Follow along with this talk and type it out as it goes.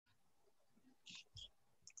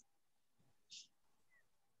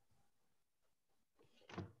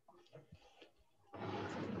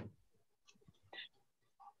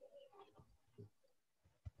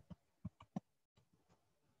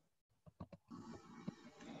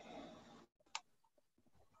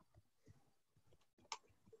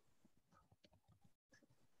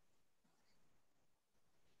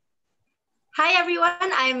Hi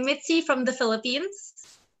everyone, I'm Mitzi from the Philippines.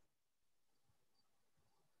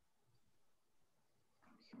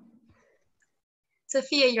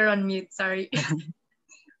 Sophia, you're on mute, sorry.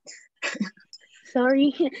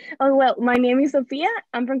 Sorry. Oh, well, my name is Sophia.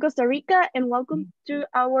 I'm from Costa Rica, and welcome to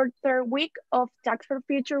our third week of Tax for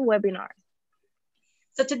Future webinar.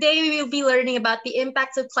 So today we will be learning about the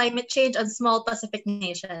impacts of climate change on small Pacific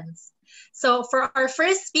nations. So for our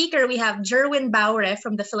first speaker, we have Jerwin Baure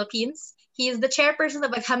from the Philippines. He is the chairperson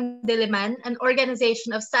of Agham Diliman, an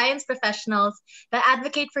organization of science professionals that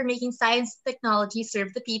advocate for making science technology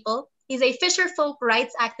serve the people. He's a fisher folk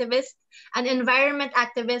rights activist, an environment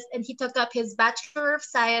activist, and he took up his Bachelor of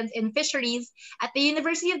Science in Fisheries at the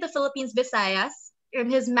University of the Philippines, Visayas,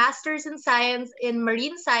 earned his master's in science in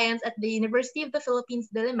marine science at the University of the Philippines,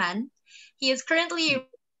 Diliman. He is currently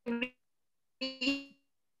a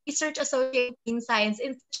research associate in Science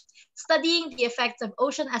Institute, studying the effects of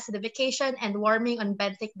ocean acidification and warming on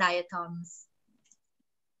benthic diatoms.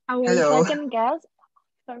 Our Hello. second guest,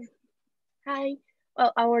 sorry. Hi.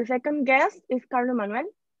 Well, our second guest is Manuel.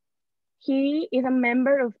 He is a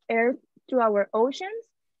member of Earth to Our Oceans.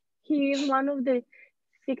 He is one of the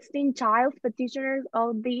 16 child petitioners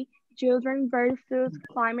of the Children versus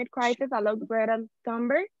Climate Crisis allowed Greta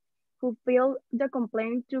Thunberg, who filed the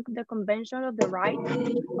complaint to the Convention of the Rights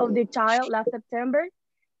of the Child last September.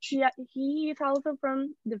 He is also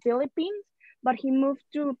from the Philippines, but he moved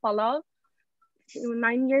to Palau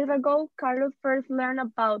 9 years ago. Carlos first learned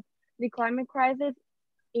about the climate crisis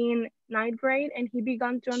in ninth grade, and he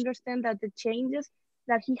began to understand that the changes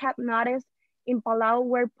that he had noticed in Palau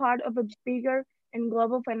were part of a bigger and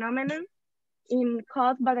global phenomenon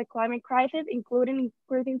caused by the climate crisis, including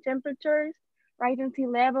increasing temperatures, rising sea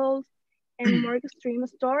levels, and more extreme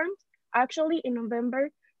storms. Actually, in November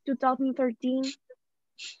 2013,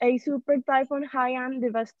 a super typhoon Haiyan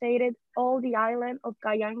devastated all the island of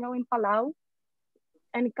Cayambe in Palau,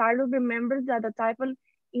 and Carlos remembers that the typhoon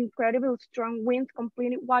incredible strong winds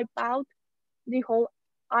completely wiped out the whole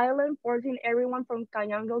island, forcing everyone from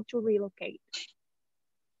Cayambe to relocate.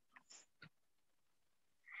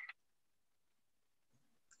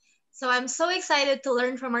 So I'm so excited to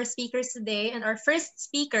learn from our speakers today. And our first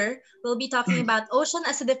speaker will be talking about ocean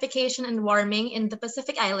acidification and warming in the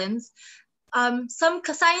Pacific Islands. Some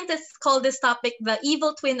scientists call this topic the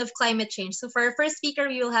evil twin of climate change. So for our first speaker,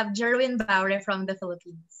 we will have Jerwin Baure from the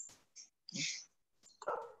Philippines.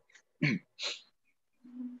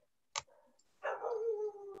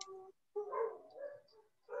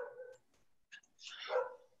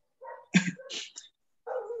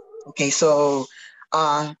 Okay, so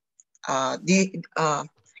can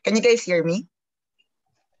you guys hear me?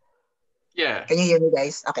 Yeah. Can you hear me,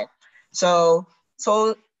 guys? Okay. So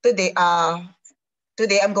today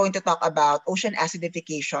I'm going to talk about ocean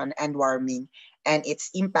acidification and warming and its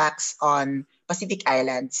impacts on Pacific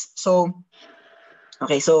Islands. So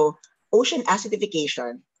ocean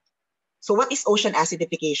acidification. So what is ocean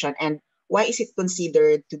acidification and why is it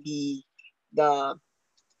considered to be the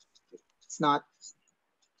it's not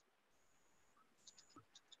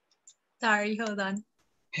Sorry, hold on.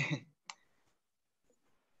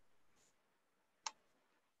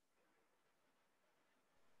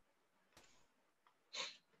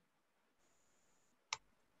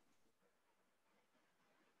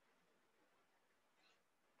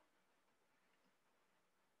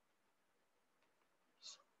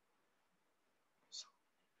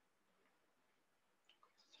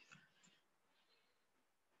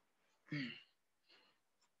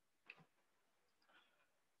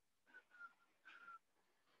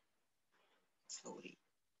 slowly.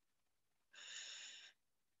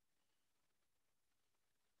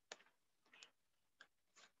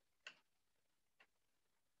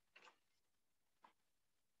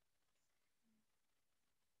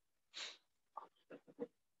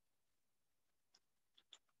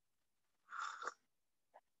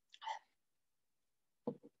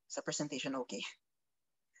 Is the presentation okay?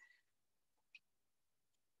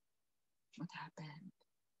 What happened?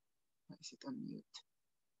 Why is it on mute?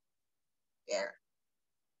 There.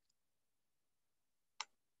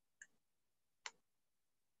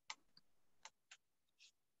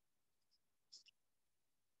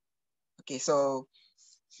 Okay, so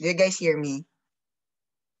do you guys hear me?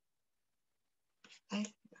 Can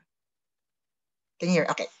you hear?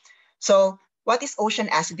 Okay. So what is ocean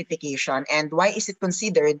acidification and why is it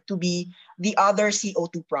considered to be the other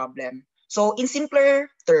CO2 problem? So in simpler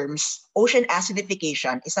terms, ocean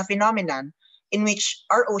acidification is a phenomenon in which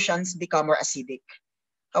our oceans become more acidic.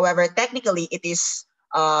 However, technically it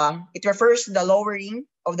refers to the lowering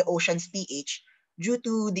of the ocean's pH due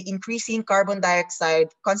to the increasing carbon dioxide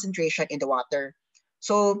concentration in the water.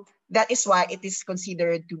 So that is why it is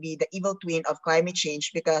considered to be the evil twin of climate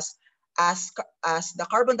change, because as the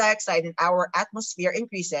carbon dioxide in our atmosphere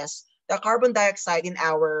increases, the carbon dioxide in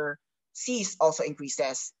our seas also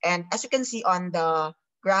increases. And as you can see on the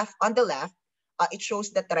graph on the left, it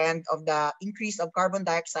shows the trend of the increase of carbon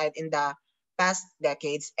dioxide in the past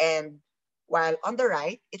decades. And while on the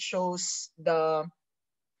right, it shows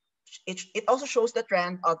it also shows the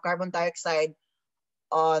trend of carbon dioxide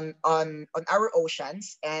on our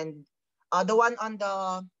oceans. And the one on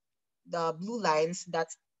the blue lines,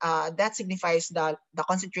 that signifies the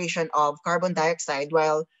concentration of carbon dioxide,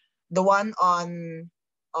 while the one on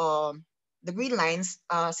the green lines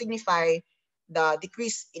signify the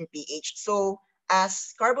decrease in pH. So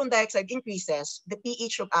as carbon dioxide increases, the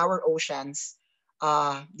pH of our oceans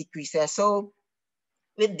decreases. So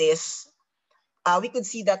with this, we could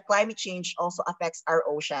see that climate change also affects our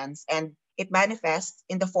oceans, and it manifests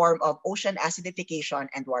in the form of ocean acidification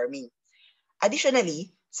and warming.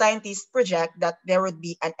 Additionally, scientists project that there would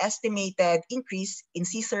be an estimated increase in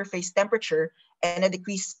sea surface temperature and a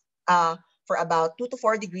decrease for about 2 to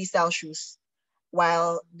 4 degrees Celsius,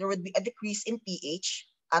 while there would be a decrease in pH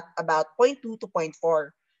at about zero point 0.2 to zero point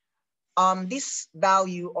 0.4. This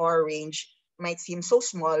value or range might seem so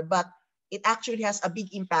small, but it actually has a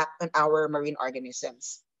big impact on our marine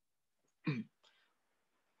organisms.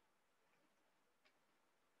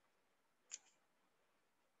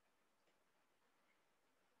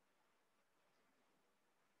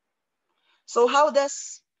 So how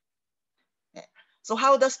does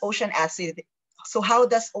ocean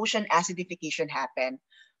acidification happen?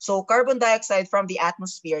 So carbon dioxide from the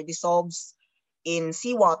atmosphere dissolves in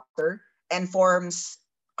seawater and forms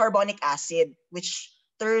carbonic acid, which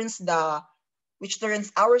turns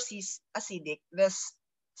our seas acidic.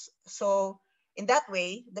 So in that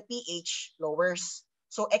way, the pH lowers.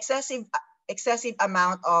 So excessive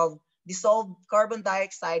amount of dissolved carbon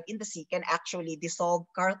dioxide in the sea can actually dissolve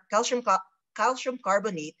calcium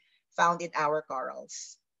carbonate found in our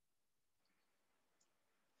corals.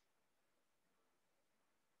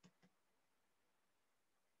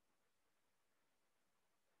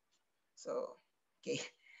 So, okay,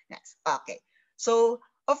 next. Okay, so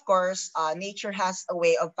of course, nature has a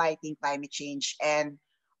way of fighting climate change, and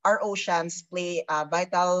our oceans play a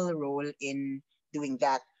vital role in doing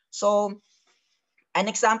that. So, an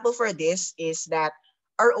example for this is that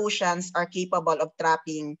our oceans are capable of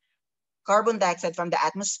trapping carbon dioxide from the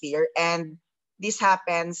atmosphere, and this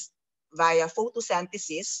happens via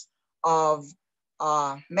photosynthesis of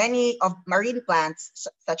many of marine plants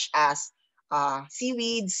such as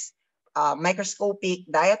seaweeds, microscopic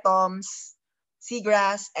diatoms,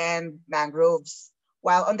 seagrass, and mangroves.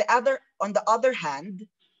 While on the other hand,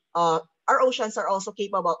 our oceans are also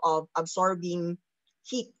capable of absorbing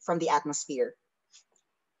heat from the atmosphere.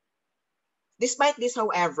 Despite this,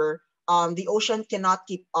 however, the ocean cannot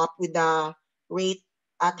keep up with the rate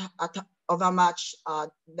of how much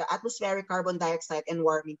the atmospheric carbon dioxide and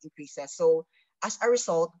warming increases. So as a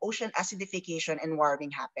result, ocean acidification and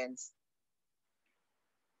warming happens.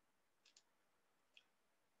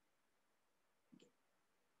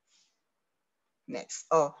 Next.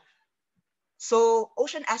 So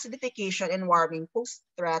ocean acidification and warming pose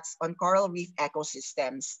threats on coral reef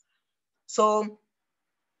ecosystems. So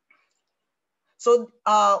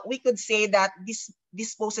we could say that this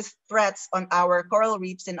poses threats on our coral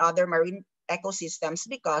reefs and other marine ecosystems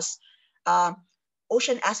because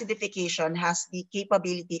ocean acidification has the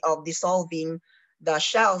capability of dissolving the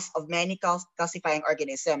shells of many calcifying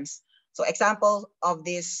organisms. So examples of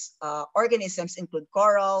these organisms include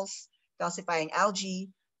corals, calcifying algae,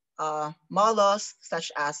 mollusks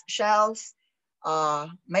such as shells,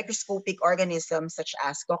 microscopic organisms such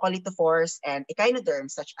as coccolithophores, and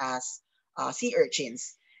echinoderms such as sea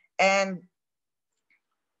urchins. And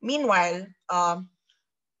meanwhile,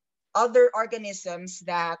 other organisms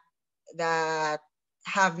that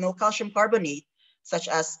have no calcium carbonate, such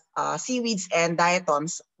as seaweeds and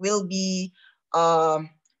diatoms, will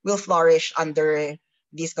flourish under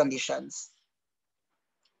these conditions.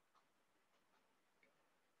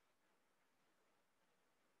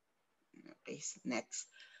 Okay, next.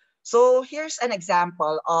 So here's an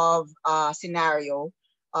example of a scenario.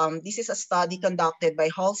 This is a study conducted by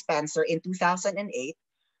Hall Spencer in 2008.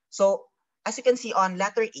 So as you can see on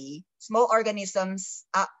letter A, small organisms,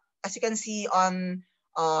 as you can see on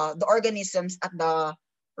the organisms at the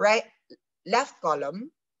left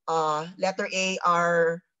column, letter A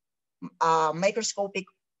are microscopic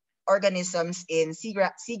organisms in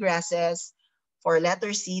seagrasses, For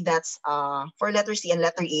letter C, that's for letter C and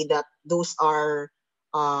letter A, that those are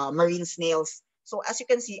marine snails. So as you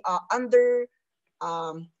can see,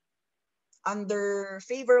 um, under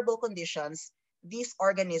favorable conditions, these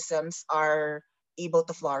organisms are able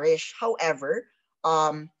to flourish. However,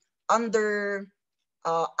 um, under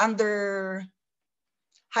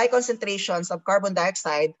high concentrations of carbon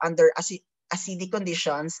dioxide, under acidic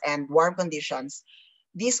conditions and warm conditions,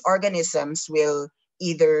 these organisms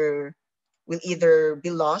either will either be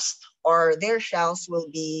lost, or their shells will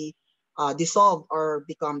be dissolved or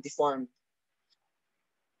become deformed.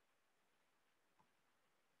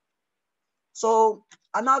 So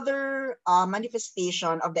another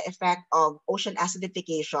manifestation of the effect of ocean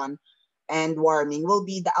acidification and warming will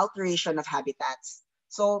be the alteration of habitats.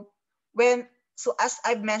 So as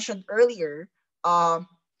I've mentioned earlier,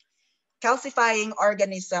 calcifying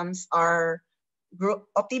organisms are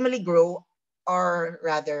optimally grow, or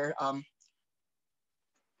rather um,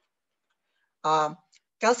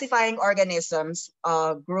 calcifying organisms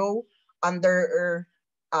grow under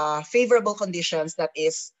favorable conditions, that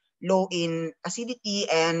is low in acidity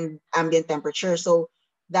and ambient temperature. So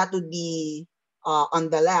that would be on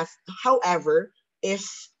the left. However, if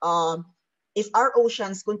our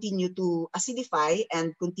oceans continue to acidify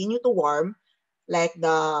and continue to warm, like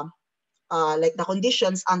the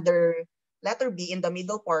conditions under letter B in the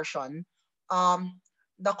middle portion,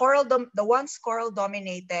 the once coral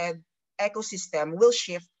dominated ecosystem will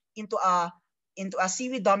shift into a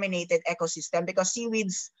seaweed dominated ecosystem, because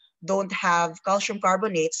seaweeds don't have calcium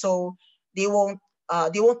carbonate, so they won't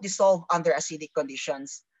dissolve under acidic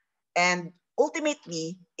conditions. And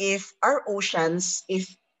ultimately, if ocean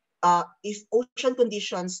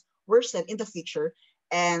conditions worsen in the future,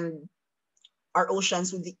 and our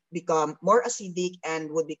oceans would become more acidic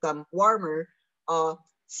and would become warmer,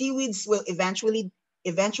 seaweeds will eventually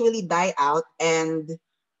die out, and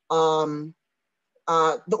um,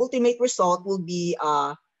 the ultimate result will be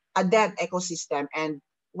a dead ecosystem, and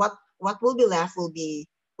what will be left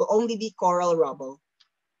will only be coral rubble.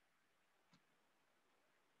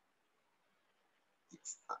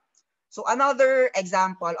 So another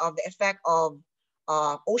example of the effect of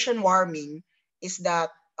ocean warming is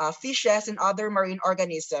that fishes and other marine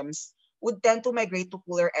organisms would tend to migrate to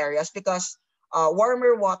cooler areas, because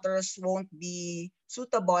warmer waters won't be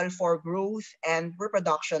suitable for growth and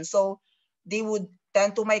reproduction. So they would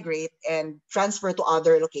tend to migrate and transfer to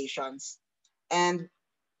other locations. And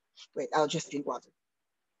wait, I'll just drink water.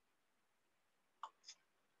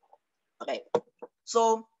 Okay.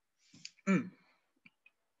 So,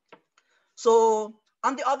 So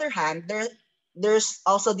on the other hand, there's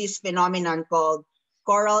also this phenomenon called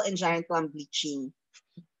coral and giant clam bleaching.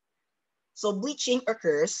 So bleaching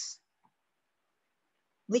occurs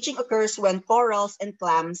when corals and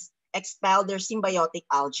clams expel their symbiotic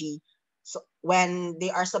algae, so when they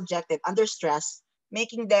are subjected under stress,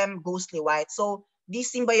 making them ghostly white. So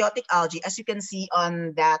these symbiotic algae, as you can see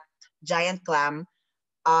on that giant clam,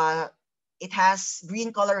 uh, it has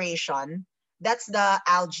green coloration. That's the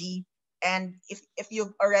algae. And if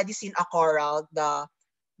you've already seen a coral, the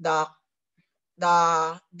the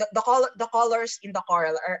colors in the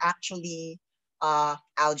coral are actually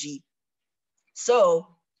algae. So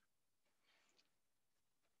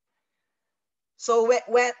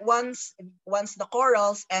once the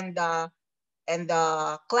corals and the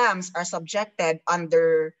clams are subjected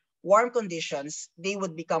under warm conditions, they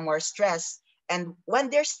would become more stressed. And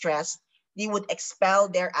when they're stressed, they would expel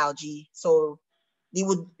their algae. So they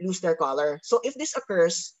would lose their color. So if this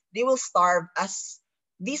occurs, they will starve, as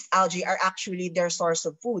these algae are actually their source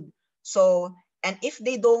of food. So, and if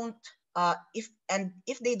they don't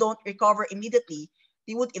recover immediately,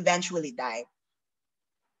 they would eventually die.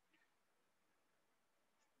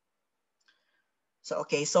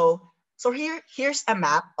 Here's a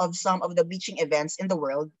map of some of the bleaching events in the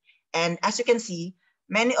world, and as you can see,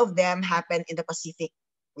 many of them happen in the Pacific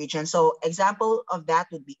region. So example of that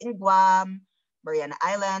would be in Guam, Mariana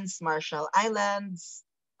Islands, Marshall Islands,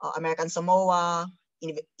 American Samoa,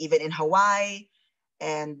 even in Hawaii,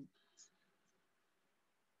 and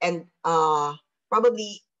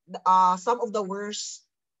probably some of the worst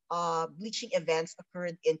bleaching events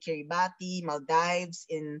occurred in Kiribati, Maldives,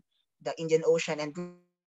 in the Indian Ocean, and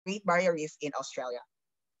Great Barrier Reef in Australia.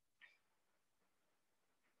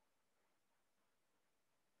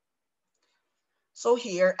 So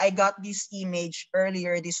here, I got this image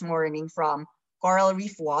earlier this morning from Coral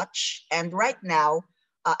Reef Watch. And right now,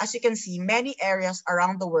 as you can see, many areas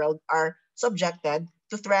around the world are subjected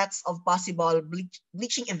to threats of possible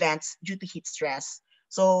bleaching events due to heat stress.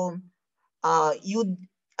 So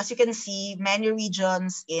as you can see, many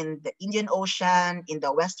regions in the Indian Ocean, in the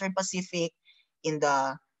Western Pacific, in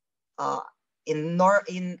the in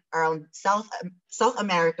around South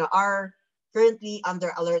America are currently under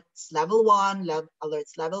alerts level 1,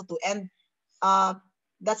 alerts level 2, and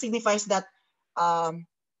that signifies that um,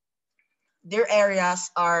 their areas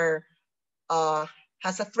are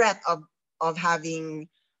has a threat of having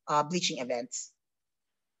bleaching events.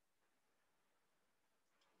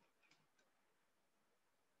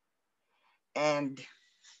 And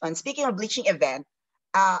speaking of bleaching event,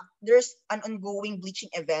 there's an ongoing bleaching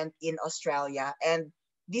event in Australia, and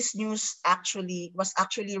this news was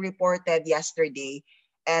actually reported yesterday,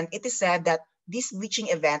 and it is said that this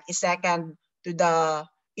bleaching event is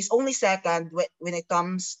only second when it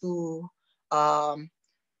comes to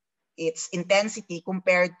its intensity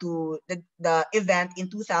compared to the event in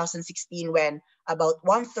 2016 when about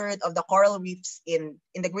 1/3 of the coral reefs in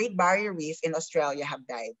the Great Barrier Reef in Australia have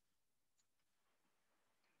died.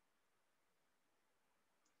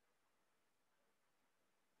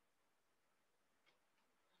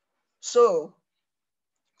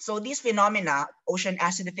 So these phenomena, ocean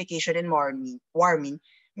acidification and warming,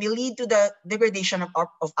 may lead to the degradation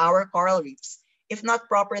of our coral reefs if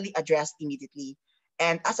not properly addressed immediately.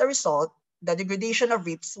 And as a result, the degradation of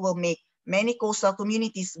reefs will make many coastal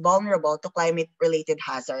communities vulnerable to climate-related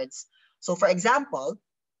hazards. So for example,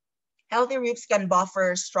 healthy reefs can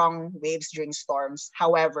buffer strong waves during storms.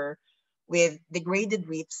 However, with degraded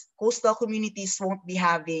reefs, coastal communities won't be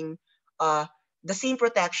having the same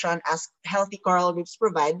protection as healthy coral reefs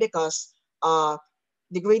provide because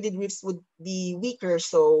degraded reefs would be weaker,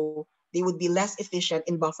 so they would be less efficient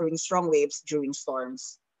in buffering strong waves during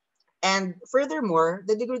storms. And furthermore,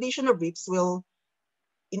 the degradation of reefs will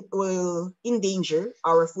endanger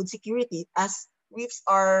our food security as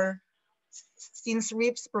since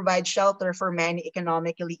reefs provide shelter for many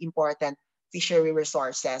economically important fishery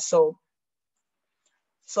resources.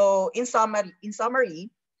 So in summary,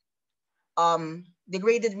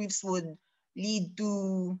 degraded reefs would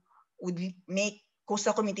make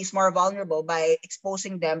coastal communities more vulnerable by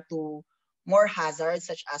exposing them to more hazards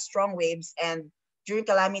such as strong waves, and during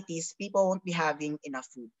calamities, people won't be having enough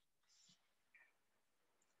food.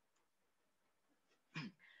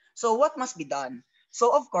 So what must be done?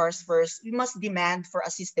 So of course, first, we must demand for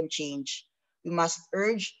a system change. We must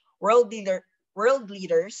urge world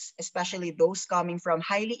leaders, especially those coming from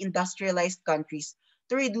highly industrialized countries,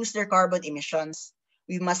 to reduce their carbon emissions.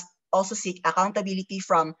 We must also seek accountability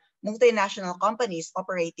from multinational companies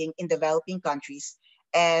operating in developing countries.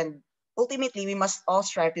 And ultimately, we must all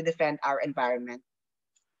strive to defend our environment.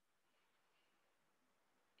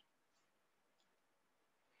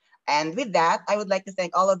 And with that, I would like to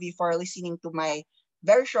thank all of you for listening to my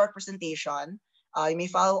very short presentation. You may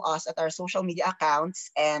follow us at our social media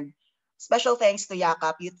accounts, and special thanks to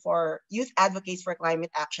YAKAP, Youth Advocates for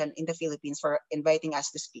Climate Action in the Philippines, for inviting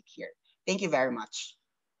us to speak here. Thank you very much.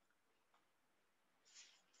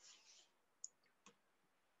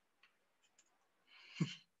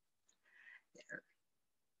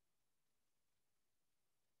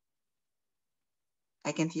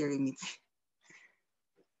 I can't hear you.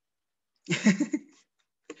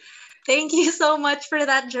 Thank you so much for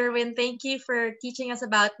that, Jerwin. Thank you for teaching us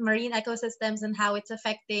about marine ecosystems and how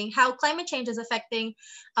climate change is affecting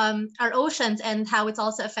our oceans and how it's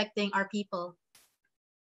also affecting our people.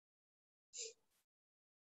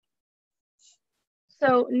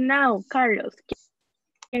 So now, Carlos,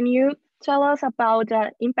 can you tell us about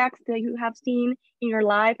the impacts that you have seen in your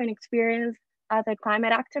life and experience as a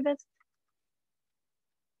climate activist?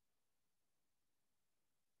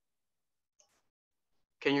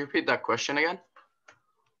 Can you repeat that question again?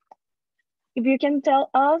 If you can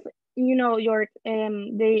tell us, your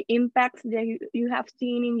the impacts that you have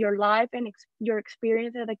seen in your life and your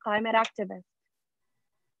experience as a climate activist.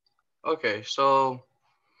 Okay, so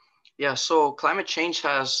yeah, so climate change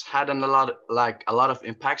has had a lot of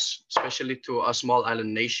impacts, especially to us small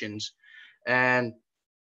island nations. And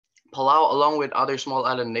Palau, along with other small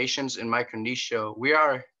island nations in Micronesia, we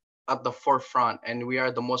are at the forefront and we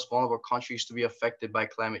are the most vulnerable countries to be affected by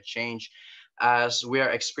climate change, as we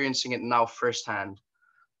are experiencing it now firsthand.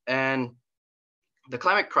 And the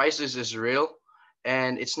climate crisis is real,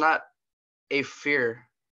 and it's not a fear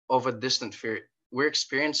of a distant fear. We're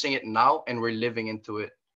experiencing it now and we're living into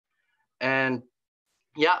it. And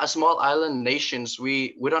yeah, as small island nations,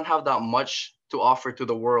 we don't have that much to offer to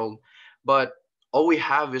the world, but all we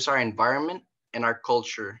have is our environment and our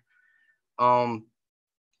culture.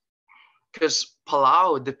 Because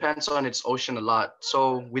Palau depends on its ocean a lot.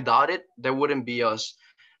 So without it, there wouldn't be us,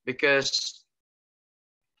 because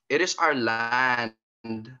it is our land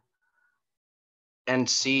and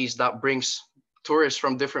seas that brings tourists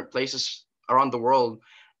from different places around the world.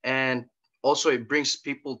 And also it brings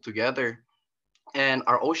people together. And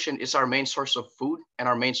our ocean is our main source of food and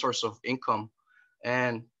our main source of income.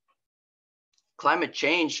 And climate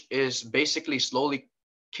change is basically slowly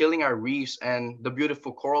killing our reefs and the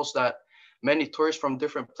beautiful corals that many tourists from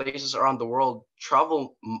different places around the world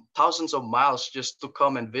travel thousands of miles just to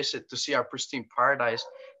come and visit, to see our pristine paradise,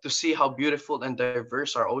 to see how beautiful and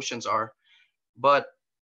diverse our oceans are. But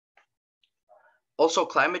also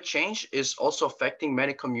climate change is also affecting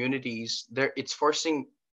many communities. It's forcing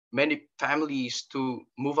many families to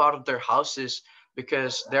move out of their houses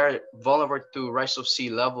because they're vulnerable to rise of sea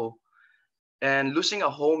level. And losing a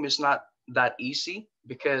home is not that easy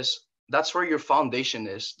because that's where your foundation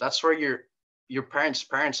is. That's where your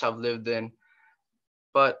parents have lived in.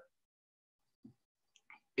 But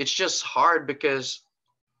it's just hard because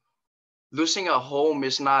losing a home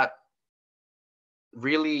is not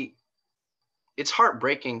really, it's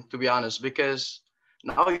heartbreaking, to be honest, because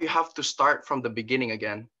now you have to start from the beginning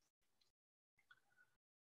again.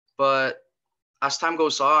 But as time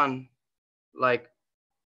goes on, like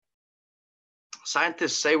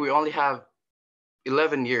scientists say we only have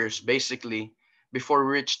 11 years basically before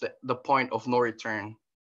we reach the point of no return.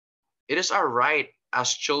 It is our right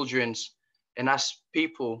as children and as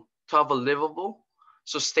people to have a livable,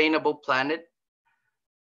 sustainable planet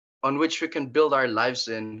on which we can build our lives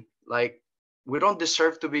in. Like, we don't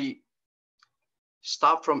deserve to be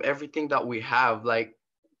stopped from everything that we have. Like,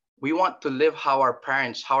 we want to live how our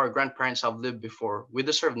parents, how our grandparents have lived before. We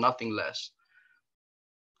deserve nothing less.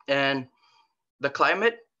 And the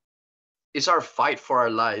climate is our fight for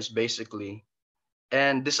our lives, basically.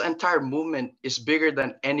 And this entire movement is bigger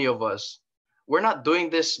than any of us. We're not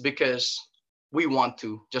doing this because we want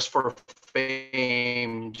to, just for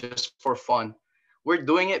fame, just for fun. We're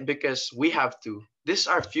doing it because we have to. This is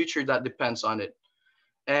our future that depends on it.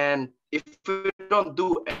 And if we don't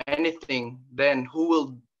do anything, then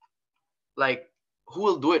like who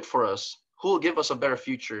will do it for us? Who will give us a better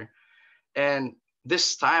future? And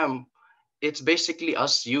this time, it's basically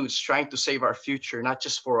us youths trying to save our future, not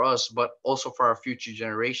just for us, but also for our future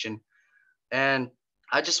generation. And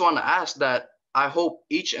I just want to ask that I hope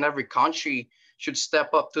each and every country should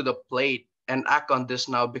step up to the plate and act on this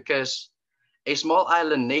now, because a small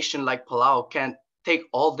island nation like Palau can't take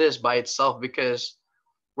all this by itself because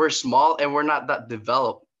we're small and we're not that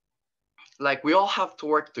developed. Like, we all have to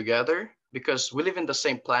work together because we live in the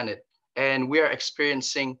same planet and we are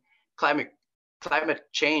experiencing climate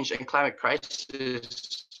change and climate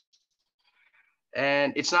crisis.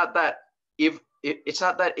 And it's not that if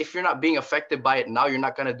you're not being affected by it now, you're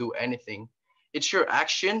not gonna do anything. It's your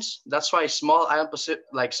actions. That's why small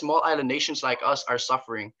island nations like us are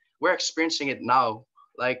suffering. We're experiencing it now.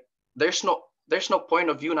 Like, there's no point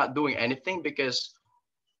of you not doing anything because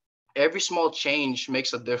every small change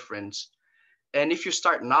makes a difference. And if you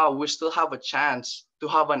start now, we still have a chance to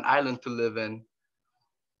have an island to live in.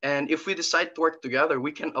 And if we decide to work together,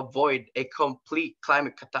 we can avoid a complete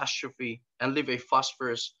climate catastrophe and live a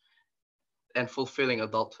prosperous and fulfilling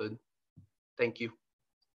adulthood. Thank you.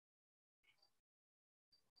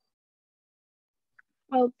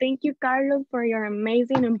 Well, thank you, Carlos, for your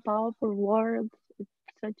amazing and powerful words. It's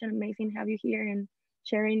such an amazing to have you here and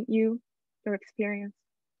sharing your experience.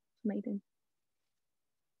 Amazing.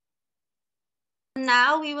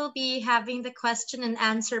 Now we will be having the question and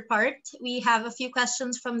answer part. We have a few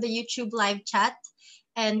questions from the YouTube live chat,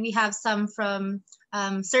 and we have some from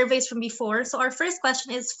surveys from before. So our first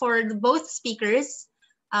question is for both speakers.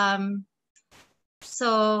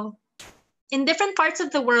 So in different parts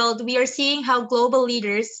of the world, we are seeing how global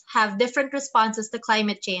leaders have different responses to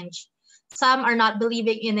climate change. Some are not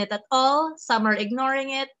believing in it at all. Some are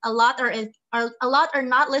ignoring it. A lot are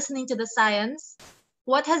not listening to the science.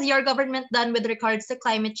 What has your government done with regards to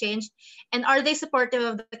climate change, and are they supportive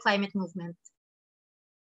of the climate movement?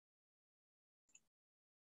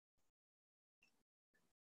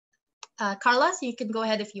 Carlos, you can go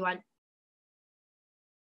ahead if you want.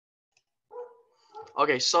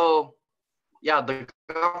 Okay, so yeah, the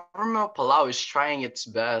government of Palau is trying its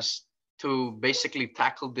best to basically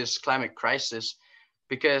tackle this climate crisis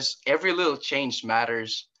because every little change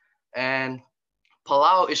matters. And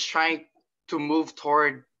Palau is trying to move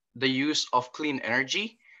toward the use of clean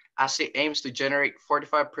energy as it aims to generate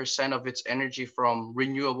 45% of its energy from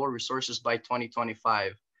renewable resources by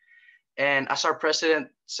 2025. And as our president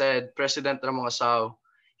said, President Ramongasao,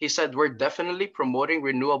 he said, we're definitely promoting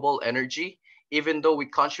renewable energy, even though we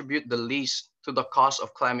contribute the least to the cost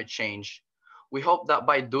of climate change. We hope that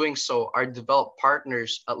by doing so, our developed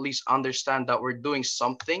partners at least understand that we're doing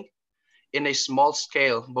something in a small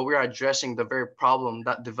scale, but we're addressing the very problem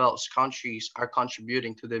that developed countries are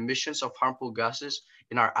contributing to the emissions of harmful gases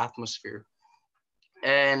in our atmosphere.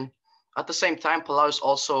 And at the same time, Palau is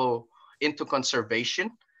also into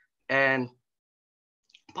conservation, and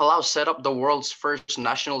Palau set up the world's first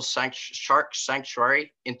national shark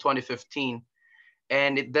sanctuary in 2015,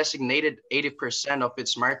 and it designated 80% of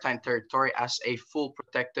its maritime territory as a full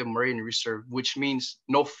protected marine reserve, which means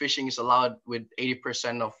no fishing is allowed with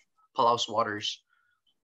 80% of Palau's waters.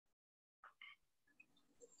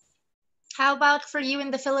 How about for you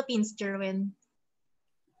in the Philippines, Jerwin?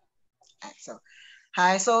 So,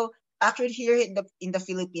 hi. So actually, here in the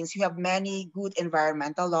Philippines, we have many good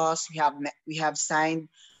environmental laws. We have signed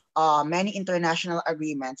many international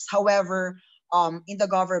agreements. However, in the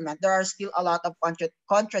government, there are still a lot of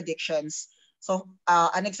contradictions. So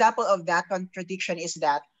an example of that contradiction is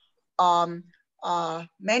that um,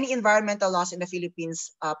 many environmental laws in the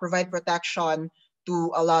Philippines provide protection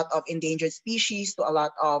to a lot of endangered species, to a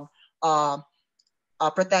lot of uh,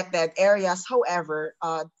 protected areas. However,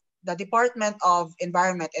 the Department of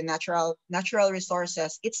Environment and Natural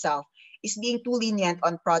Resources itself is being too lenient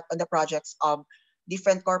on the projects of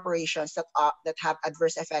different corporations that have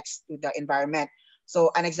adverse effects to the environment.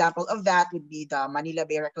 So an example of that would be the Manila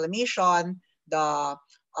Bay Reclamation, the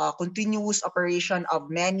continuous operation of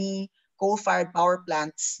many coal-fired power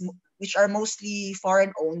plants, which are mostly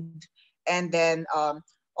foreign-owned, and then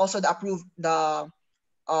also the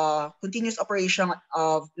continuous operation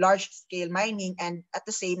of large-scale mining, and at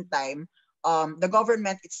the same time, the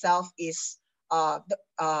government itself is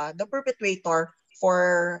the perpetrator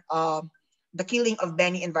for the killing of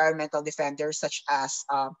many environmental defenders, such as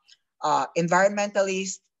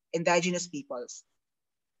environmentalists, indigenous peoples,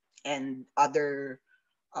 and other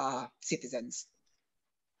citizens.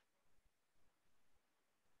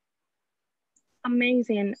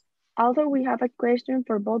 Amazing. Also, we have a question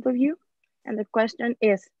for both of you. And the question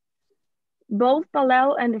is, both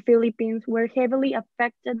Palau and the Philippines were heavily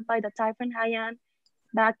affected by the Typhoon Haiyan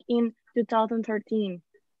back in 2013.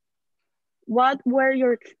 What were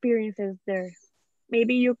your experiences there?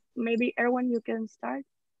 Maybe Erwan, you can start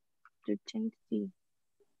to change the.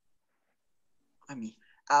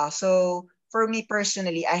 So for me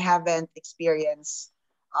personally, I haven't experienced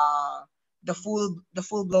the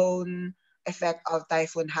full blown effect of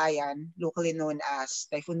Typhoon Haiyan, locally known as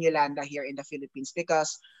Typhoon Yolanda here in the Philippines,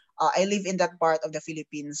 because I live in that part of the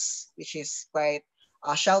Philippines which is quite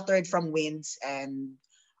sheltered from winds and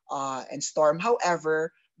storm.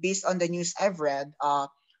 However, based on the news I've read, a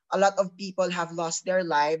lot of people have lost their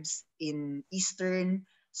lives in in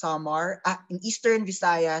eastern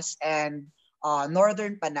Visayas and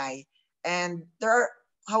northern Panay. And there are,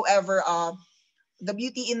 however, the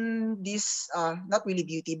beauty in this, not really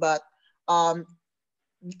beauty, but um,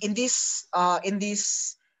 in this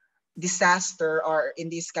disaster or in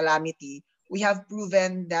this calamity, we have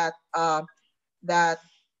proven that that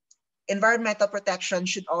environmental protection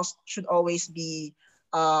uh, should always be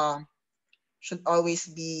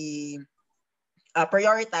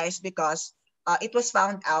prioritized, because it was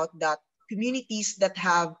found out that communities that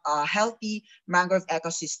have a healthy mangrove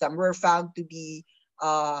ecosystem were found to be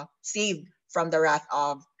saved from the wrath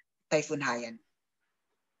of Typhoon Haiyan.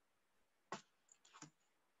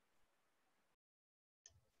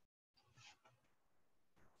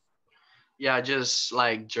 Yeah, just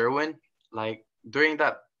like Jerwin, like during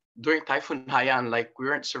Typhoon Haiyan, like we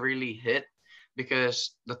weren't severely hit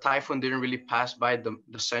because the typhoon didn't really pass by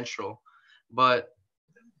the central. But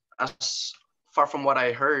as far from what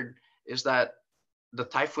I heard is that the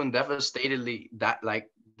typhoon devastatedly that like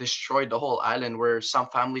destroyed the whole island, where some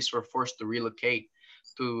families were forced to relocate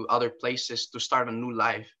to other places to start a new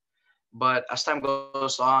life. But as time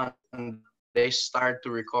goes on, they start to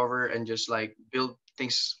recover and just like build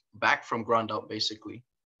things back from ground up, basically.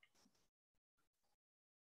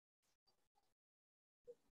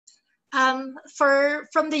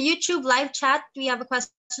 From the YouTube live chat, we have a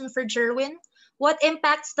question for Jerwin. What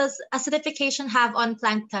impacts does acidification have on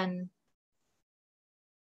plankton?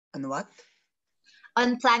 On what?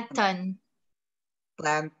 On plankton.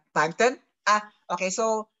 Plankton? Okay.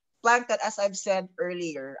 So plankton, as I've said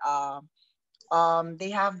earlier,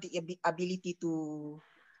 they have the ability to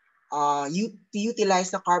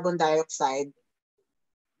utilize the carbon dioxide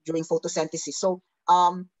during photosynthesis. So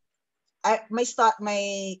my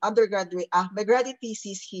graduate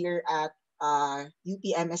thesis here at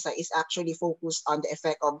UPMSI is actually focused on the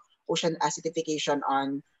effect of ocean acidification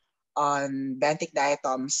on benthic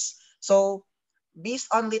diatoms. So based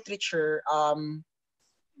on literature,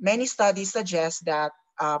 many studies suggest that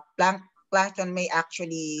plankton may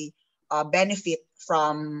actually benefit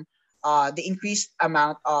from the increased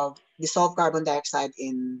amount of dissolved carbon dioxide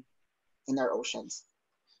in our oceans.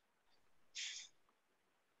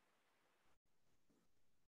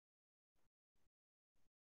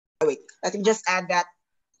 Wait, let me just add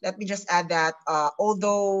that.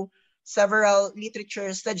 Although several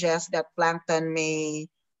literatures suggest that plankton may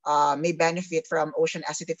benefit from ocean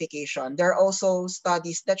acidification, there are also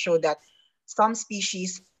studies that show that some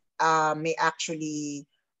species may actually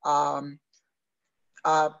the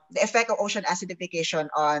effect of ocean acidification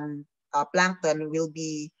on plankton will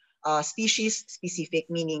be species specific,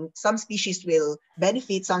 meaning some species will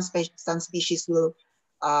benefit, some species will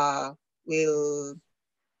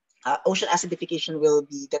ocean acidification will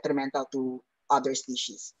be detrimental to other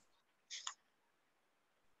species.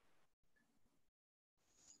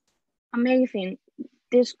 Amazing.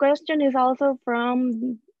 This question is also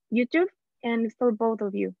from YouTube and it's for both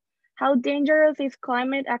of you. How dangerous is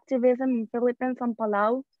climate activism in Philippines and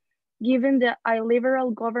Palau, given the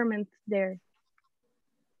illiberal governments there?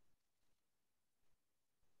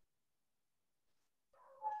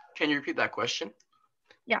 Can you repeat that question?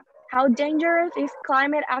 Yeah. How dangerous is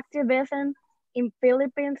climate activism in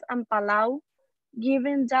Philippines and Palau,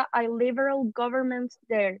 given the illiberal governments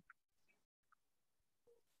there?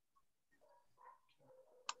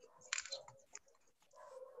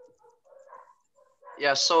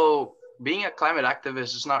 Yeah, so being a climate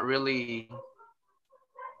activist is not really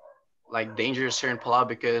like dangerous here in Palau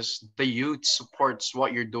because the youth supports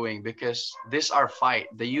what you're doing because this our fight.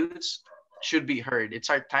 The youths should be heard. It's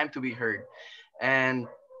our time to be heard. And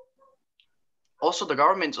also the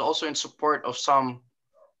government is also in support of some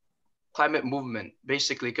climate movement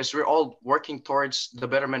basically because we're all working towards the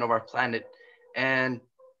betterment of our planet. And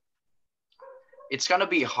it's going to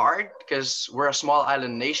be hard because we're a small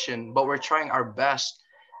island nation, but we're trying our best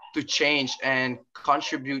to change and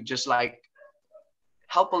contribute, just like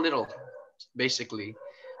help a little basically.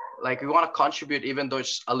 Like we want to contribute even though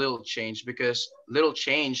it's a little change because little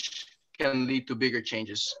change can lead to bigger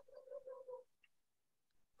changes.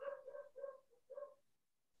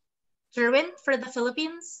 Jerwin, for the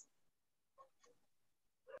Philippines?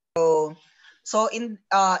 So in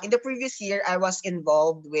the previous year, I was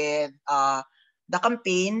involved with the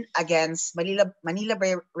campaign against Manila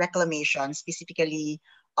Bay reclamation, specifically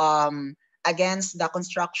against the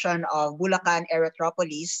construction of Bulacan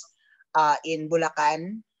Aerotropolis in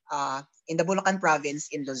Bulacan, in the Bulacan province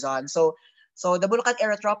in Luzon. So the Bulacan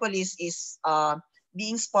Aerotropolis is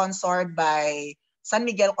being sponsored by San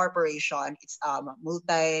Miguel Corporation. It's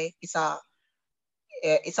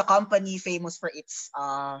a company famous for its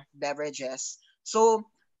beverages. So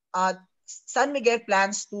San Miguel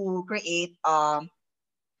plans to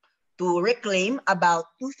reclaim about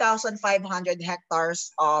 2,500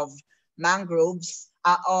 hectares of mangroves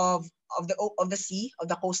of the sea, of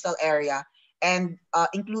the coastal area, and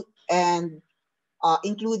including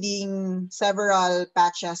several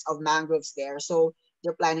patches of mangroves there. So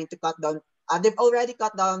they're planning to cut down. They've already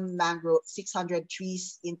cut down mangrove 600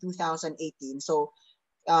 trees in 2018. So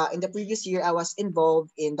in the previous year, I was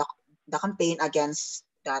involved in the campaign against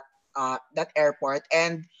that airport,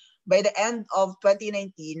 and by the end of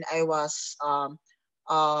 2019, I was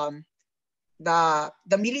the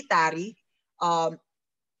military.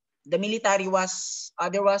 The military was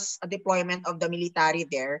there was a deployment of the military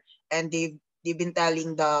there, and they've been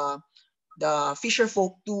telling the fisher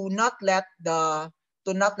folk to not let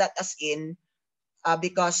us in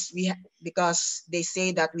because they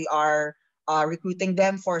say that we are recruiting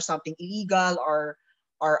them for something illegal or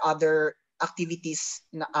other activities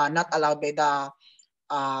not allowed by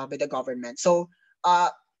the government. So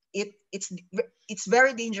it's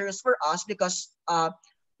very dangerous for us because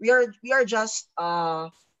we are just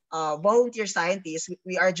volunteer scientists.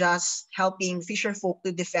 We are just helping fisher folk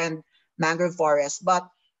to defend mangrove forests, but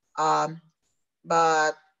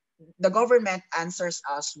the government answers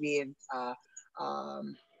us with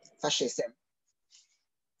fascism.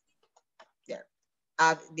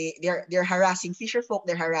 They're harassing fisher folk.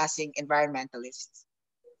 They're harassing environmentalists.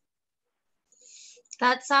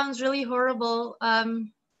 That sounds really horrible,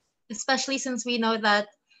 especially since we know that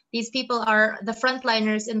these people are the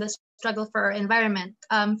frontliners in the struggle for our environment.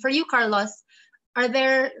 For you, Carlos, are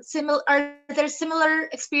there similar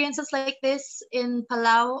experiences like this in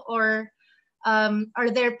Palau, or are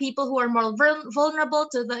there people who are more vulnerable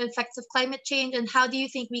to the effects of climate change? And how do you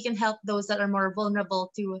think we can help those that are more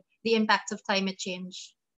vulnerable to the impacts of climate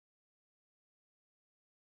change?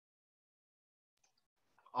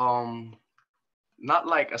 Not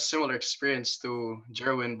like a similar experience to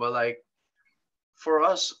Jerwin, but like for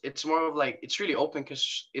us, it's more of like it's really open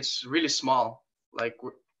because it's really small. Like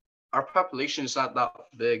our population is not that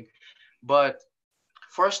big, but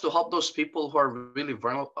for us to help those people who are really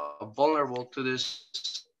vulnerable to this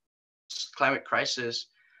climate crisis,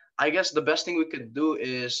 I guess the best thing we could do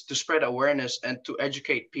is to spread awareness and to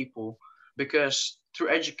educate people, because through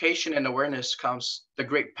education and awareness comes the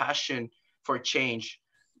great passion for change,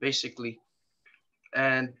 basically.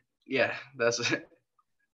 And yeah, that's it.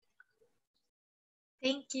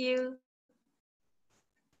 Thank you.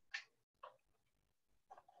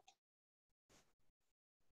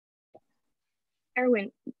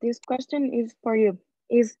 Erwin, this question is for you.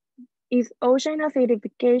 Is is ocean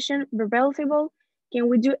acidification reversible? Can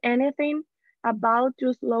we do anything about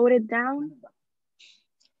to slow it down?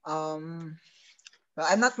 Um, well,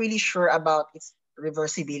 I'm not really sure about its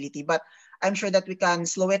reversibility, but I'm sure that we can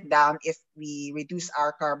slow it down if we reduce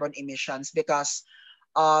our carbon emissions because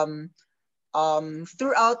um,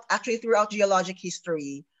 throughout geologic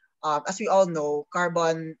history, as we all know,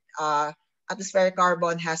 atmospheric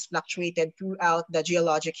carbon has fluctuated throughout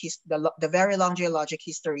the very long geologic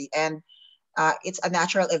history, and it's a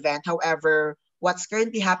natural event. However, what's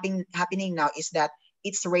currently happening now is that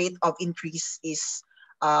its rate of increase is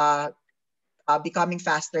uh, becoming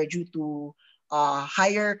faster due to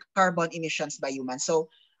higher carbon emissions by humans. So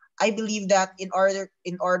I believe that in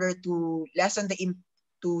order to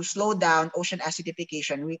to slow down ocean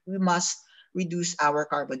acidification, we must reduce our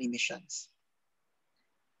carbon emissions.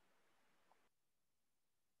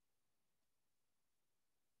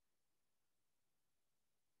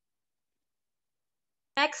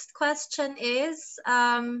 Next question is,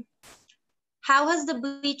 how has the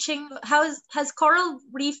bleaching, has coral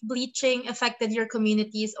reef bleaching affected your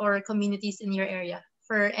communities or communities in your area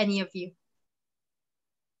for any of you?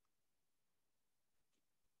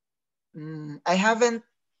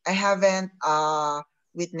 I haven't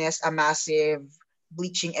witnessed a massive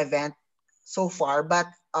bleaching event so far, but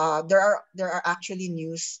there are actually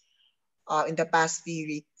news in the past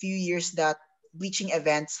few years that bleaching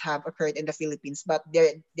events have occurred in the Philippines, but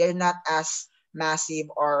they're not as massive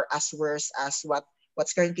or as worse as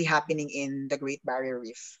what's currently happening in the Great Barrier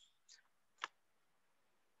Reef.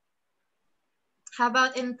 How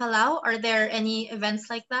about in Palau? Are there any events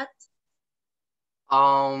like that?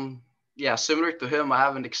 Um, yeah, similar to him, I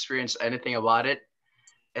haven't experienced anything about it.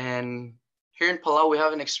 And here in Palau, we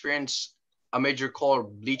haven't experienced a major coral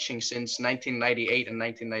bleaching since 1998 and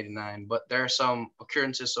 1999. But there are some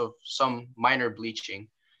occurrences of some minor bleaching.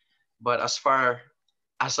 But as far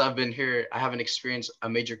as I've been here, I haven't experienced a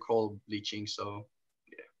major coral bleaching. So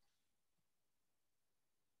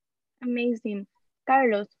Amazing.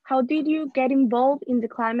 Carlos, how did you get involved in the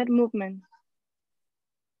climate movement?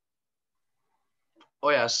 oh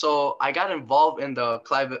yeah, so I got involved in the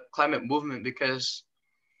climate movement because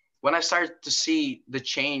when I started to see the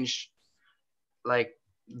change, like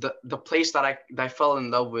the place that I fell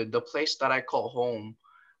in love with, the place that I call home,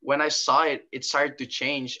 when I saw it, it started to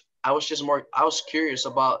change. I was curious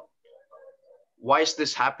about why is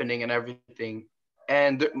this happening and everything.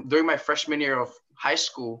 And during my freshman year of high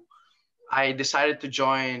school, I decided to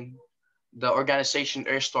join the organization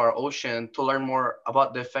Earth to Our Ocean to learn more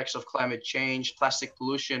about the effects of climate change, plastic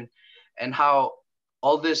pollution, and how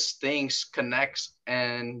all these things connects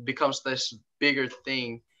and becomes this bigger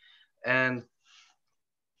thing. And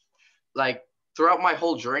like throughout my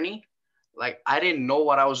whole journey, like I didn't know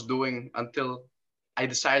what I was doing until I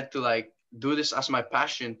decided to like do this as my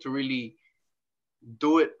passion, to really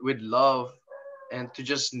do it with love, and to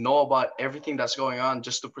just know about everything that's going on,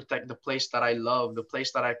 just to protect the place that I love, the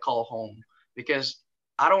place that I call home. Because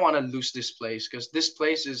I don't want to lose this place, because this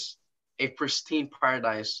place is a pristine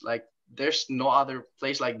paradise. Like there's no other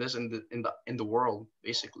place like this in the world,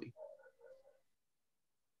 basically.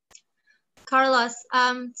 Carlos,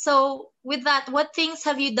 so with that, what things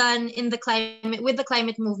have you done in the climate with the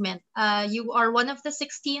climate movement? You are one of the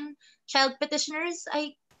 16 child petitioners.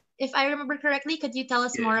 If I remember correctly, could you tell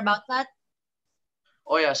us more Yeah. about that?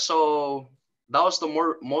 Oh yeah, so that was the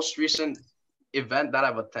most recent event that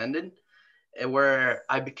I've attended, where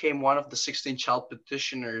I became one of the 16 child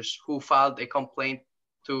petitioners who filed a complaint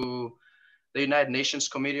to the United Nations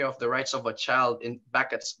Committee of the Rights of a Child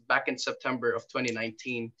back in September of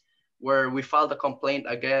 2019, where we filed a complaint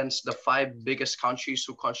against the five biggest countries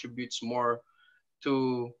who contributes more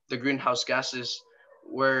to the greenhouse gases,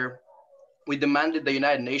 where we demanded the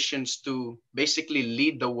United Nations to basically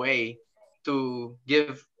lead the way to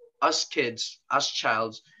give us kids, us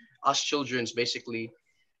childs, us childrens basically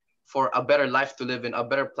for a better life to live in, a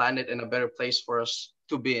better planet, and a better place for us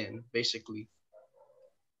to be in, basically.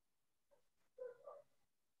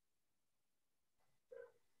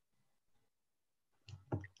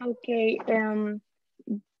 Okay,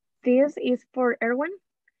 this is for Erwin.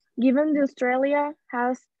 Given that Australia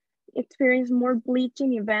has experienced more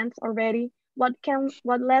bleaching events already, what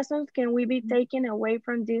lessons can we be taking away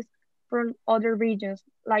from this from other regions,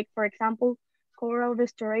 like for example, coral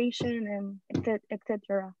restoration and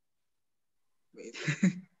etc. Wait.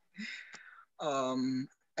 um,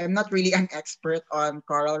 I'm not really an expert on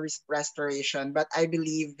coral restoration, but I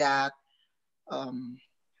believe that um,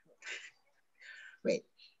 wait,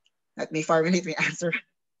 let me formulate my answer.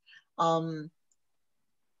 Um,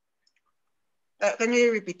 can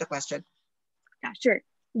you repeat the question? Yeah, sure.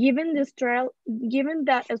 Given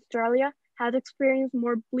that Australia has experienced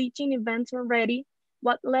more bleaching events already,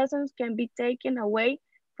 what lessons can be taken away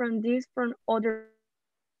from this from other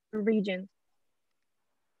regions?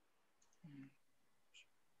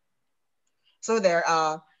 So there,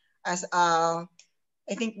 as I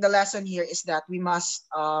think the lesson here is that we must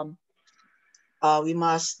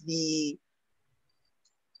be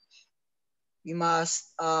we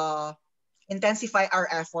must intensify our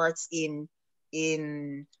efforts in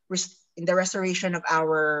the restoration of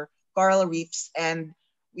our coral reefs, and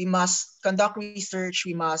we must conduct research.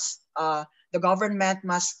 The government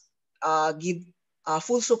must give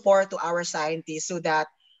full support to our scientists so that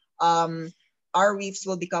um, our reefs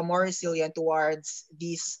will become more resilient towards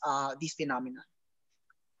these phenomena.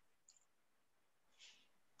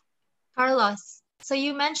 Carlos, so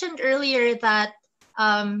you mentioned earlier that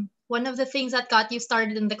one of the things that got you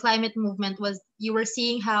started in the climate movement was you were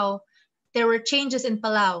seeing how there were changes in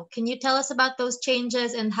Palau. Can you tell us about those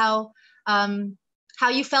changes and how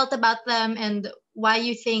you felt about them and why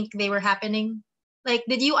you think they were happening? Like,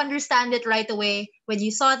 did you understand it right away when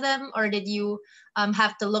you saw them, or did you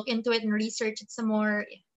have to look into it and research it some more?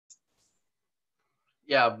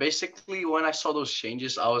 Yeah, basically when I saw those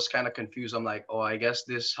changes, I was kind of confused. I'm like, oh, I guess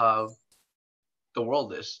this how the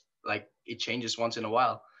world is. Like it changes once in a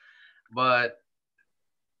while. But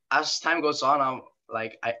as time goes on, I'm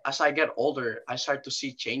like, as I get older, I start to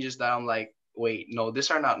see changes that I'm like, wait, no,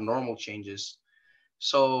 these are not normal changes.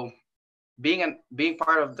 So being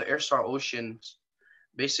part of the Air Star Oceans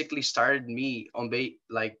basically started me on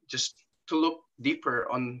like just to look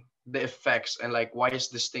deeper on the effects and like why is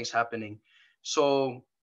this things happening. So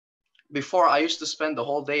before I used to spend the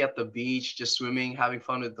whole day at the beach just swimming, having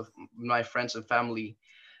fun with my friends and family.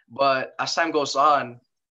 But as time goes on,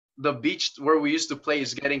 the beach where we used to play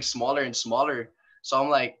is getting smaller and smaller. So I'm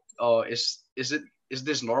like, oh, is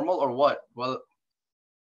this normal or what? Well,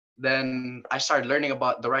 then I started learning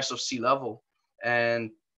about the rise of sea level,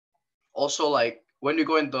 and also like when you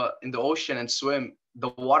go in the ocean and swim, the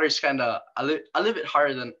water is kind of a little bit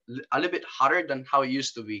hotter than how it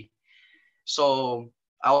used to be. So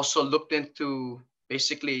I also looked into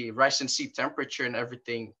basically rise in sea temperature and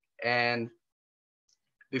everything. And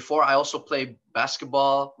before I also played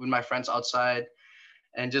basketball with my friends outside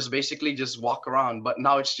and just basically just walk around. But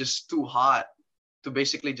now it's just too hot to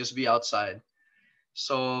basically just be outside.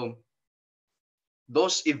 So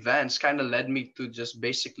those events kind of led me to just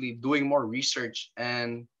basically doing more research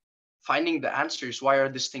and finding the answers. Why are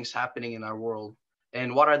these things happening in our world?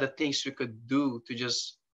 And what are the things we could do to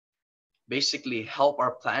just basically help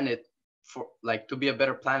our planet for like to be a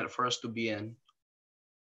better planet for us to be in.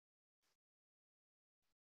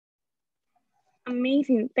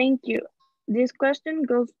 Amazing, thank you. This question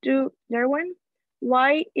goes to Jerwin.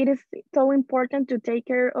 Why it is so important to take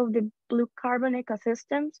care of the blue carbon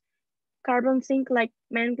ecosystems, carbon sink like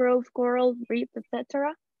mangroves, corals, reefs,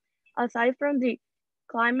 etc. Aside from the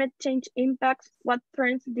climate change impacts, what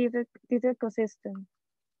threatens this ecosystem?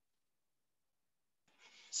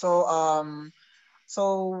 So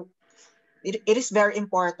so it is very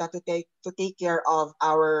important to take care of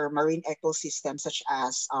our marine ecosystems such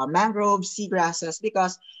as mangroves, seagrasses,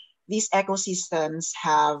 because these ecosystems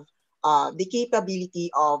have the capability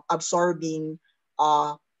of absorbing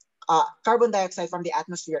uh, carbon dioxide from the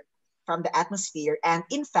atmosphere, and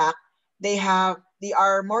in fact they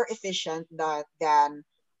are more efficient than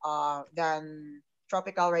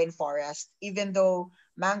tropical rainforest, even though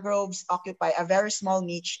mangroves occupy a very small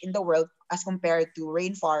niche in the world as compared to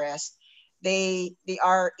rainforest. They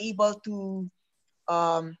are able to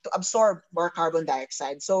absorb more carbon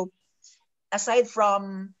dioxide. So aside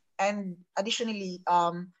from and additionally,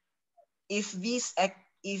 if these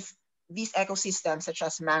ecosystems such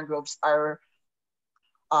as mangroves are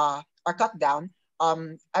cut down,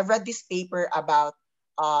 I've read this paper about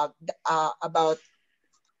a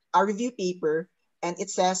review paper, and it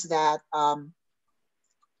says that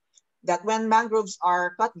when mangroves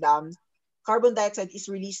are cut down, carbon dioxide is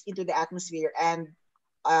released into the atmosphere, and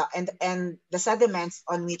and the sediments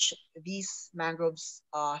on which these mangroves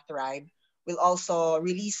thrive will also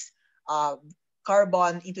release uh,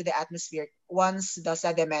 carbon into the atmosphere once the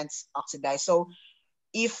sediments oxidize. So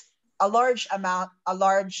if a large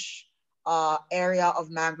area of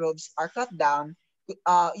mangroves are cut down,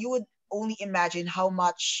 you would only imagine how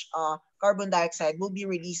much carbon dioxide will be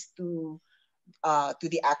released to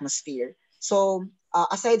the atmosphere. So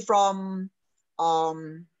aside from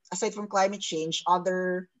climate change,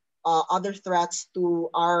 other threats to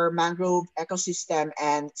our mangrove ecosystem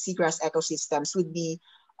and seagrass ecosystems would be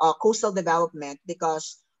coastal development,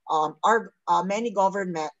 because our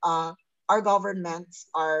governments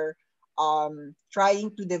are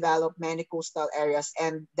trying to develop many coastal areas,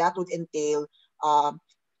 and that would entail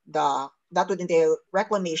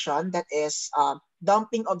reclamation, that is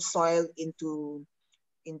dumping of soil into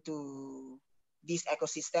these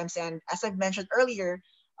ecosystems. And as I've mentioned earlier,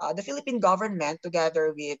 the Philippine government,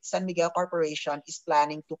 together with San Miguel Corporation, is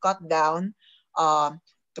planning um,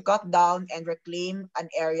 to cut down and reclaim an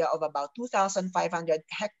area of about 2,500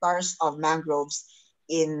 hectares of mangroves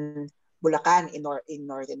in Bulacan, in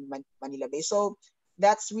northern Manila Bay. So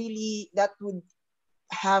that would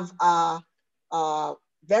have a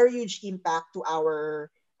very huge impact to our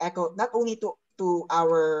not only to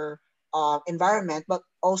our environment, but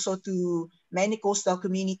also to many coastal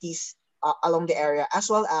communities along the area, as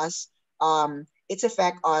well as its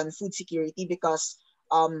effect on food security, because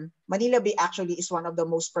Manila Bay actually is one of the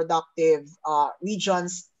most productive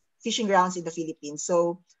fishing grounds in the Philippines.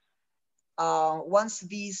 So once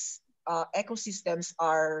these ecosystems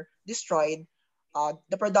are destroyed,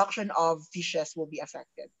 the production of fishes will be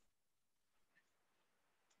affected.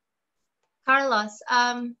 Carlos,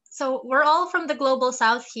 so we're all from the global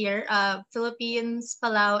south here, Philippines,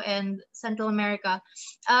 Palau, and Central America.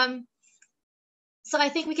 So I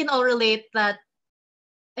think we can all relate that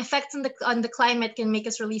effects on the climate can make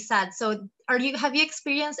us really sad. So have you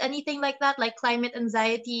experienced anything like that, like climate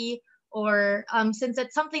anxiety, or since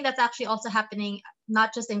it's something that's actually also happening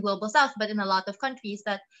not just in global south but in a lot of countries,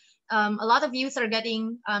 that a lot of youth are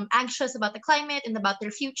getting anxious about the climate and about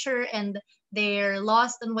their future, and they're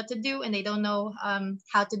lost on what to do, and they don't know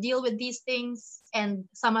how to deal with these things, and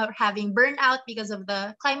some are having burnout because of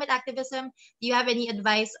the climate activism. Do you have any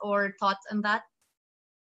advice or thoughts on that?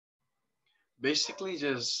 Basically,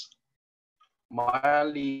 just my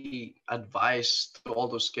only advice to all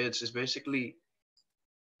those kids is basically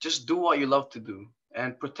just do what you love to do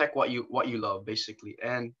and protect what you love, basically.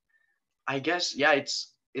 And I guess, yeah,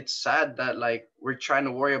 it's sad that like we're trying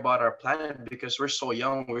to worry about our planet because we're so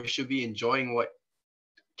young. We should be enjoying what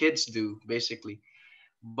kids do, basically.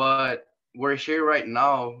 But we're here right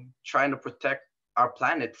now trying to protect our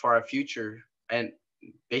planet for our future, and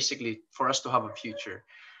basically for us to have a future.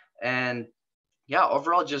 And yeah,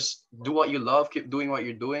 overall, just do what you love, keep doing what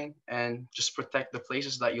you're doing, and just protect the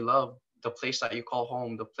places that you love, the place that you call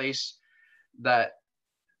home, the place that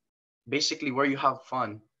basically where you have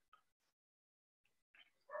fun.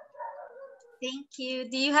 Thank you.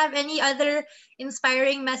 Do you have any other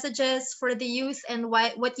inspiring messages for the youth, and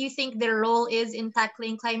what you think their role is in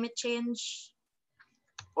tackling climate change?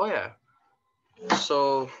 Oh yeah.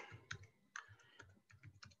 So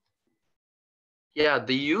yeah,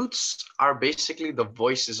 the youths are basically the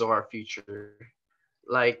voices of our future.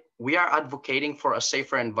 Like we are advocating for a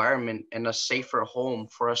safer environment and a safer home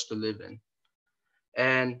for us to live in.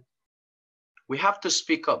 And we have to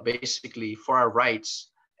speak up basically for our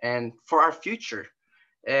rights and for our future.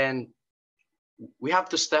 And we have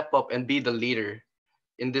to step up and be the leader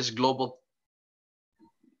in this global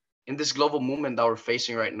movement that we're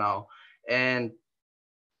facing right now. And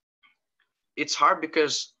it's hard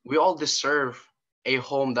because we all deserve a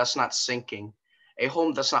home that's not sinking, a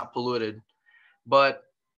home that's not polluted. But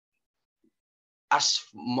as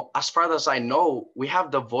far as I know, we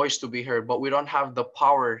have the voice to be heard, but we don't have the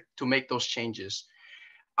power to make those changes.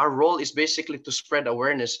 Our role is basically to spread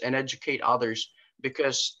awareness and educate others,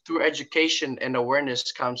 because through education and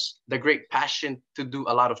awareness comes the great passion to do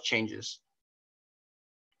a lot of changes.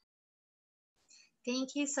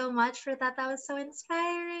 Thank you so much for that. That was so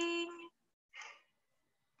inspiring.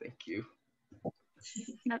 Thank you.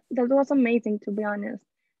 That was amazing, to be honest.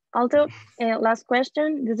 Also, last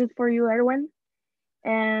question. This is for you, Erwin.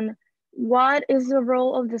 And what is the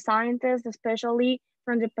role of the scientists, especially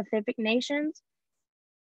from the Pacific nations,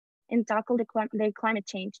 in tackle the climate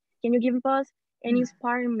change? Can you give us any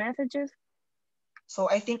inspiring messages? So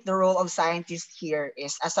I think the role of scientists here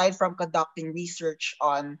is, aside from conducting research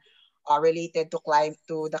on related to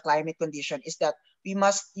the climate condition, is that we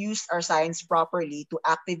must use our science properly to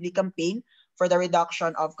actively campaign for the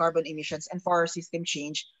reduction of carbon emissions and for system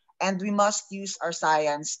change. And we must use our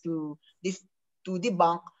science to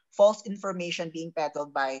debunk false information being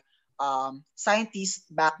peddled by scientists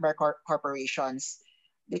backed by corporations.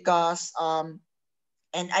 Because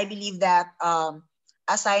and I believe that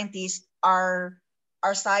as scientists, our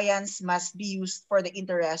science must be used for the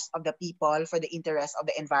interest of the people, for the interest of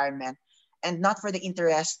the environment, and not for the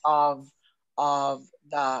interest of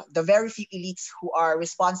the very few elites who are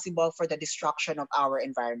responsible for the destruction of our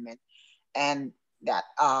environment. And that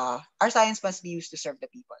our science must be used to serve the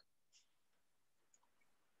people.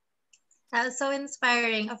 That was so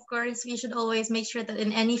inspiring. Of course, we should always make sure that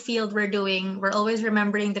in any field we're doing, we're always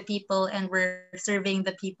remembering the people and we're serving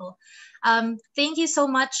the people. Thank you so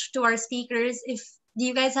much to our speakers. If do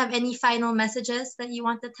you guys have any final messages that you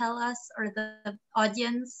want to tell us or the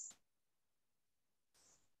audience?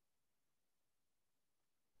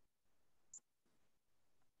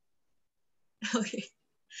 Okay.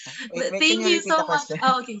 Wait, can Thank you you repeat the so much. question?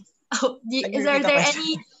 Oh, okay. Oh, Can you is repeat the there question?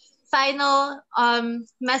 any final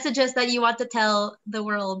messages that you want to tell the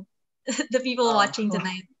world, the people Uh, watching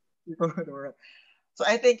tonight? so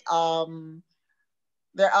I think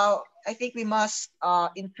there are I think we must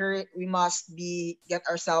encourage we must be get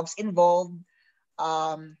ourselves involved,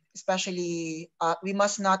 especially we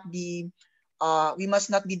must not be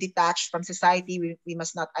detached from society. We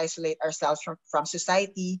must not isolate ourselves from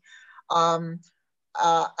society. um,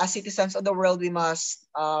 as citizens of the world, we must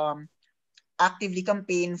actively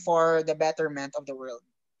campaign for the betterment of the world.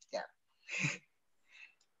 Yeah.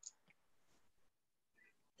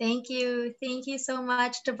 Thank you. Thank you so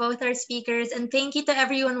much to both our speakers. And thank you to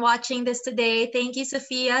everyone watching this today. Thank you,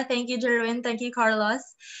 Sophia. Thank you, Jerwin. Thank you, Carlos.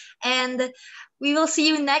 And we will see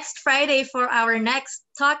you next Friday for our next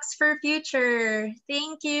Talks for Future.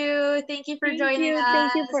 Thank you. Thank you for joining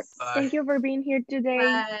us. Bye. Thank you for being here today.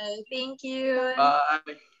 Bye. Thank you. Bye.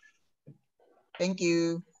 Bye. Thank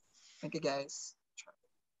you. Thank you, guys.